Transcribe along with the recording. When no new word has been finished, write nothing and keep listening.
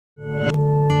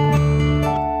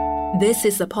This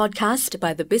is a podcast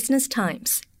by the Business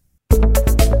Times.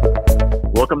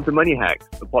 Welcome to Money Hacks,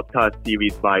 a podcast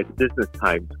series by the Business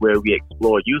Times where we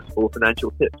explore useful financial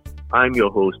tips. I'm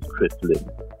your host, Chris Lin.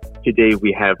 Today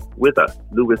we have with us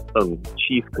Louis Ng,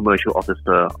 Chief Commercial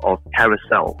Officer of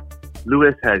Carousel.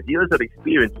 Louis has years of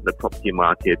experience in the property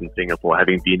market in Singapore,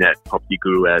 having been at Property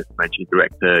Guru as Managing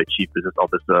Director, Chief Business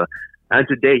Officer, and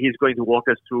today he's going to walk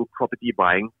us through Property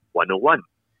Buying 101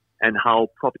 and how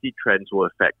property trends will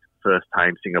affect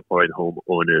first-time Singaporean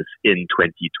homeowners in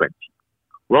 2020.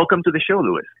 Welcome to the show,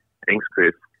 Louis. Thanks,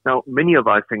 Chris. Now, many of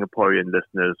our Singaporean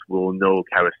listeners will know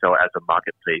Carousel as a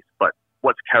marketplace, but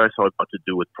what's Carousel got to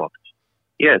do with property?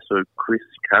 Yeah, so Chris,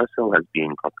 Carousel has been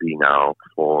in property now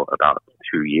for about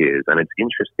 2 years, and it's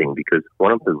interesting because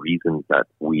one of the reasons that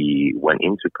we went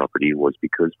into property was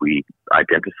because we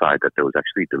identified that there was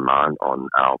actually demand on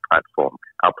our platform.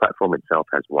 Our platform itself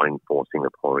has 1 in 4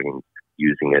 Singaporeans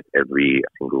using it every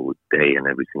single day and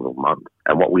every single month.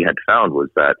 And what we had found was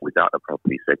that without a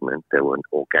property segment, there were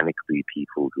organically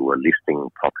people who were listing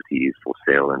properties for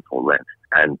sale and for rent.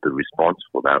 And the response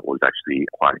for that was actually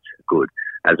quite good.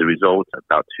 As a result,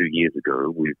 about 2 years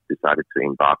ago, we've decided to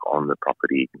embark on the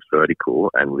property vertical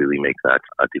and really make that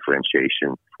a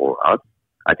differentiation for us.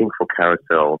 I think for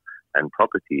Carousel and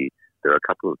property, there are a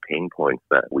couple of pain points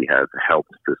that we have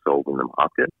helped to solve in the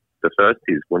market. The first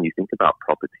is when you think about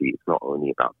property, it's not only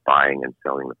about buying and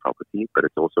selling the property, but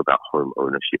it's also about home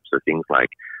ownership. So things like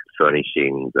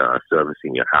furnishings,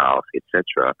 servicing your house,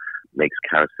 etc., makes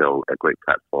Carousel a great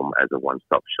platform as a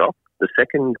one-stop shop. The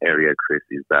second area, Chris,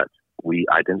 is that we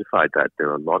identified that there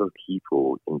are a lot of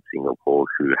people in Singapore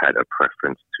who had a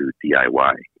preference to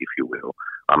DIY, if you will,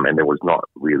 and there was not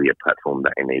really a platform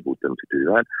that enabled them to do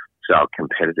that. So our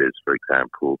competitors, for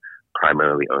example,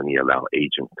 primarily only allow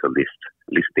agents to list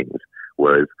listings,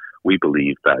 whereas we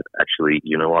believe that actually,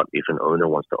 you know what, if an owner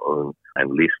wants to own and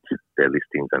list their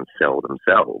listings and sell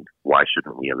themselves, why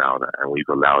shouldn't we allow that? And we've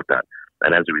allowed that.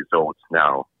 And as a result,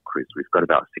 now, Chris, we've got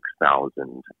about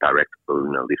 6,000 direct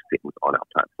owner listings on our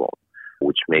platform,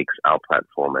 which makes our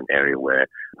platform an area where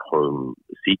home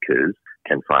seekers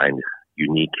can find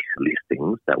unique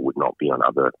listings that would not be on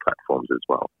other platforms as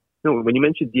well. No, when you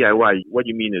mention DIY, what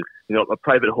you mean is, a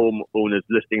private homeowners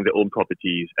listing their own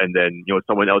properties and then,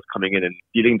 someone else coming in and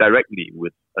dealing directly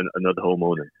with another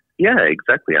homeowner. Yeah,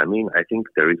 exactly. I mean, I think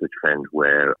there is a trend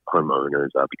where homeowners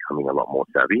are becoming a lot more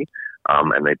savvy,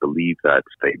 and they believe that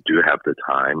they do have the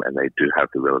time and they do have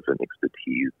the relevant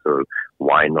expertise. So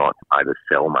why not either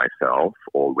sell myself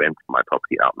or rent my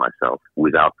property out myself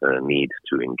without the need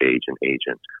to engage an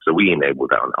agent? So we enable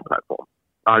that on our platform.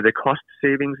 Are there cost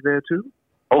savings there too?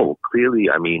 Oh, clearly,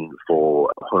 I mean, for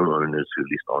homeowners who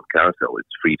list on Carousel,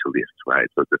 it's free to list, right?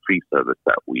 So it's a free service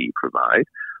that we provide.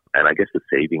 And I guess the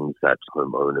savings that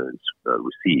homeowners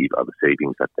receive are the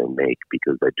savings that they make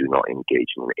because they do not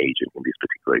engage in an agent in this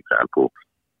particular example.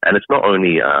 And it's not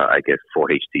only, for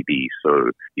HDB.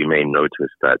 So you may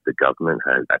notice that the government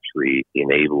has actually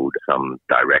enabled some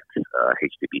direct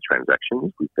HDB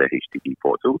transactions with their HDB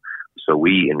portal. So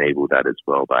we enable that as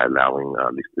well by allowing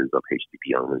listers of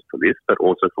HDB owners to list, but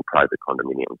also for private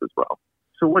condominiums as well.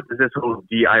 So what does this whole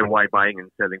DIY buying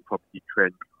and selling property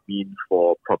trend mean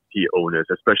for property owners,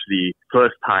 especially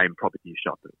first-time property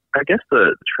shoppers? I guess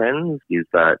the trend is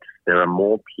that there are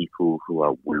more people who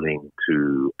are willing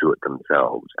to do it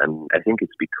themselves. And I think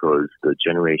it's because the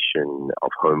generation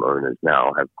of homeowners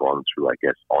now have gone through,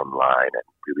 online and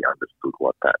really understood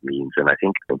what that means. And I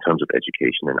think in terms of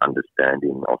education and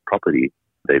understanding of property,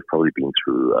 they've probably been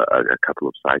through a couple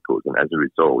of cycles. And as a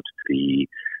result, the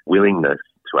willingness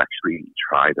to actually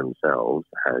try themselves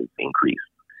has increased.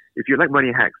 If you like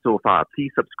Money Hacks so far,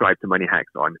 please subscribe to Money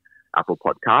Hacks on Apple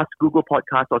Podcasts, Google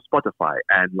Podcasts, or Spotify,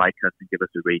 and like us and give us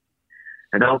a rating.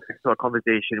 And now back to our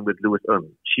conversation with Louis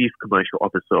Ng, Chief Commercial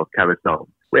Officer of Carousel,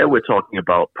 where we're talking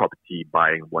about property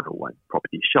buying 101,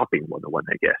 property shopping 101,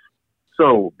 I guess.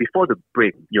 So before the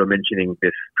break, you're mentioning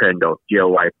this trend of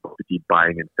DIY property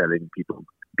buying and selling, people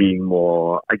being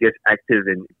more, active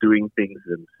in doing things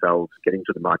themselves, getting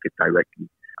to the market directly.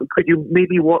 Could you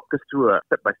maybe walk us through a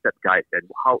step-by-step guide and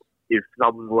how, if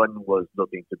someone was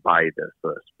looking to buy their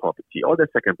first property or their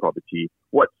second property,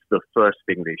 what's the first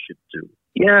thing they should do?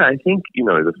 Yeah, I think,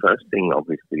 the first thing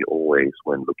obviously always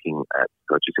when looking at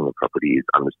purchasing a property is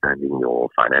understanding your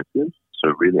finances.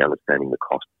 So really understanding the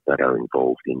costs that are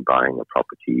involved in buying a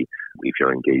property. If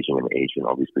you're engaging an agent,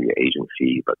 obviously your agent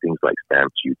fee, but things like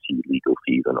stamp duty, legal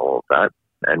fees and all of that.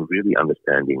 And really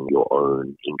understanding your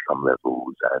own income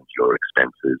levels and your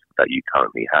expenses that you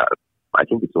currently have. I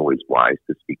think it's always wise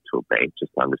to speak to a bank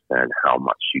just to understand how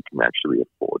much you can actually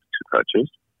afford to purchase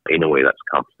in a way that's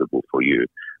comfortable for you.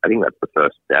 I think that's the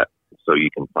first step, so you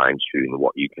can fine-tune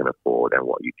what you can afford and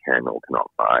what you can or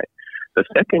cannot buy. The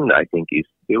second, I think, is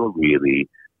still really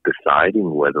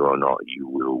deciding whether or not you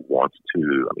will want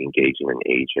to engage in an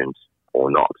agent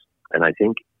or not. And I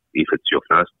think if it's your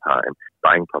first time,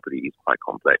 buying property is quite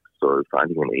complex, so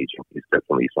finding an agent is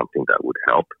definitely something that would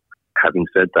help. Having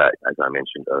said that, as I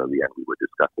mentioned earlier, and we were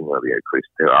discussing earlier, Chris,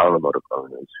 there are a lot of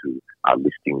owners who are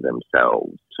listing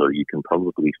themselves. So you can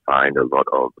probably find a lot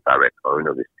of direct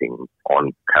owner listings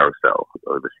on Carousel,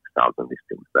 over 6,000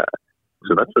 listings there.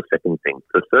 So that's the second thing.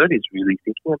 The third is really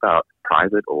thinking about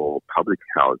private or public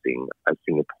housing. As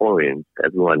Singaporeans,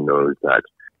 everyone knows that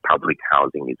public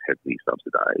housing is heavily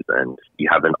subsidized and you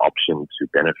have an option to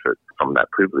benefit from that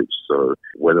privilege. So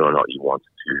whether or not you want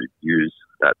to use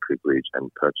that privilege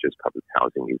and purchase public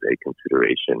housing is a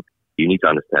consideration. You need to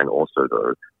understand also,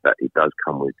 though, that it does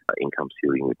come with income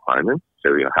ceiling requirements,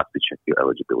 so you'll have to check your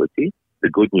eligibility. The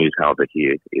good news, however,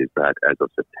 here is that as of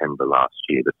September last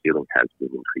year, the ceiling has been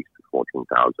increased to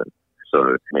 14,000.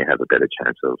 So you may have a better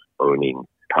chance of owning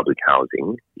public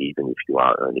housing, even if you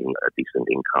are earning a decent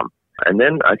income. And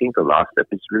then I think the last step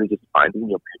is really just finding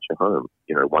your picture home.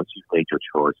 You know, once you've made your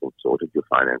choice and sorted your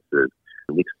finances,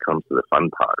 next comes to the fun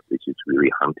part, which is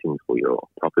really hunting for your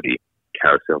property.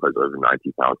 Carousel has over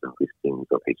 90,000 listings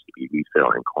of HDB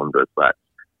resale and condo flats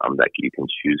that you can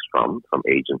choose from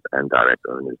agents and direct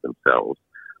owners themselves.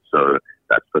 So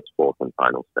that's the fourth and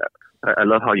final step. I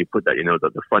love how you put that,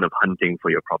 the fun of hunting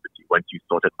for your property. Once you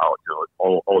sorted out,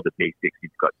 all the basics,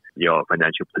 you've got your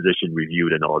financial position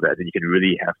reviewed and all that, then you can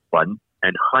really have fun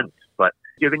and hunt. But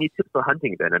do you have any tips for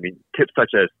hunting then? I mean, tips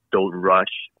such as don't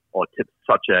rush, or tips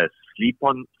such as sleep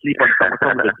on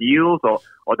some of the deals, or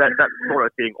that sort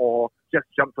of thing, or just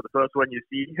jump for the first one you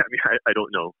see? I mean, I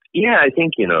don't know. Yeah, I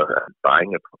think,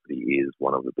 buying a property is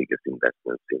one of the biggest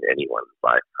investments in anyone's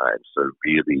lifetime. So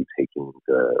really taking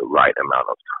the right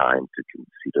amount of time to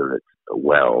consider it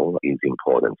well is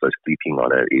important. So sleeping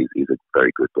on it is a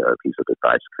very good piece of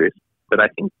advice, Chris. But I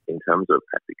think in terms of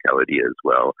practicality as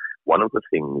well, one of the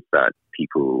things that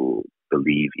people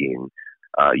believe in,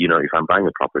 if I'm buying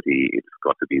a property, it's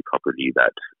got to be a property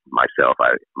that myself,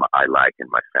 I like and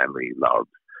my family loves.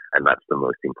 And that's the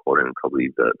most important, probably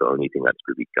the only thing that's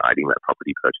really guiding that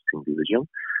property purchasing decision.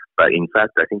 But in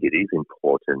fact, I think it is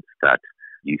important that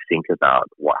you think about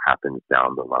what happens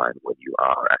down the line when you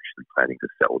are actually planning to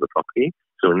sell the property.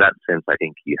 So in that sense, I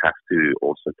think you have to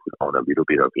also put on a little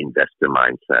bit of investor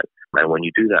mindset. And when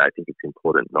you do that, I think it's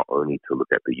important not only to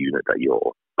look at the unit that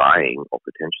you're buying or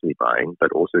potentially buying,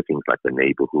 but also things like the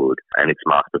neighborhood and its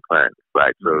master plan,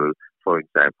 right? So, for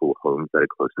example, homes that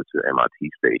are closer to MRT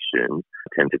stations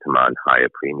tend to command higher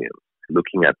premiums.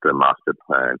 Looking at the master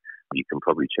plan, you can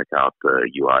probably check out the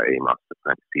URA master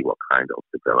plan to see what kind of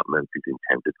development is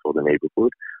intended for the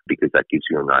neighborhood, because that gives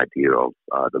you an idea of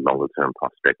the longer-term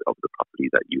prospect of the property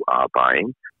that you are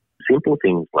buying. Simple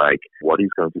things like what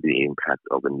is going to be the impact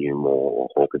of a new mall or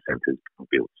hawker centres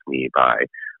built nearby.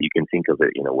 You can think of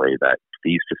it in a way that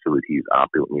these facilities are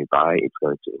built nearby. It's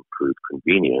going to improve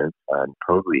convenience and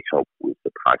probably help with the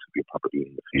price of your property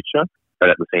in the future. But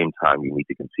at the same time, you need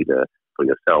to consider for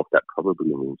yourself that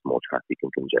probably means more traffic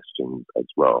and congestion as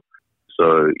well.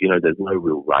 So, there's no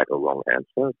real right or wrong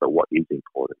answer, but what is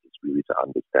important is really to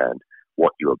understand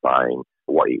what you're buying,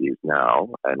 what it is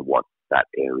now, and what that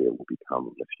area will become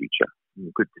in the future.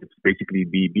 Good tips. Basically,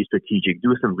 be strategic,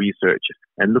 do some research,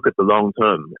 and look at the long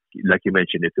term. Like you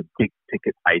mentioned, it's a big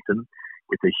ticket item.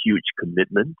 It's a huge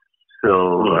commitment.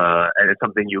 So, and it's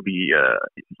something you'll be, a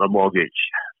mortgage,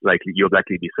 you'll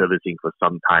likely be servicing for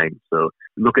some time. So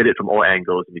look at it from all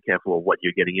angles and be careful of what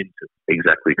you're getting into.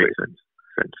 Exactly. Makes sense.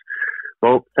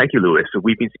 Well, thank you, Louis. So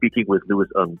we've been speaking with Louis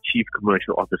Ng, Chief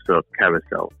Commercial Officer of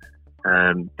Carousel.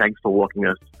 Thanks for walking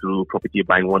us through Property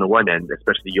Buying 101 and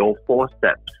especially your 4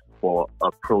 steps for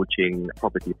approaching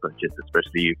property purchase,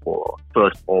 especially for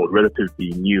first or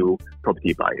relatively new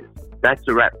property buyers. That's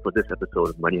a wrap for this episode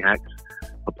of Money Hacks,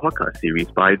 a podcast series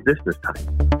by Business Times.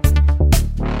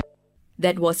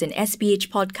 That was an SPH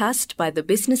podcast by the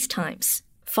Business Times.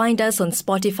 Find us on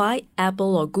Spotify,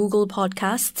 Apple or Google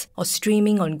Podcasts, or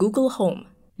streaming on Google Home.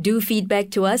 Do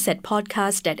feedback to us at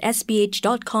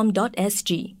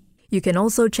podcast@sph.com.sg. You can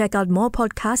also check out more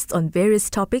podcasts on various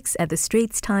topics at The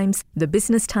Straits Times, The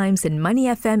Business Times and Money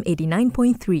FM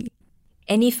 89.3.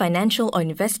 Any financial or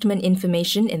investment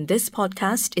information in this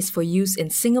podcast is for use in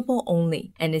Singapore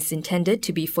only and is intended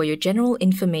to be for your general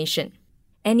information.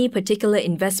 Any particular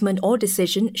investment or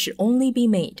decision should only be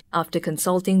made after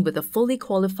consulting with a fully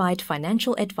qualified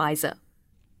financial advisor.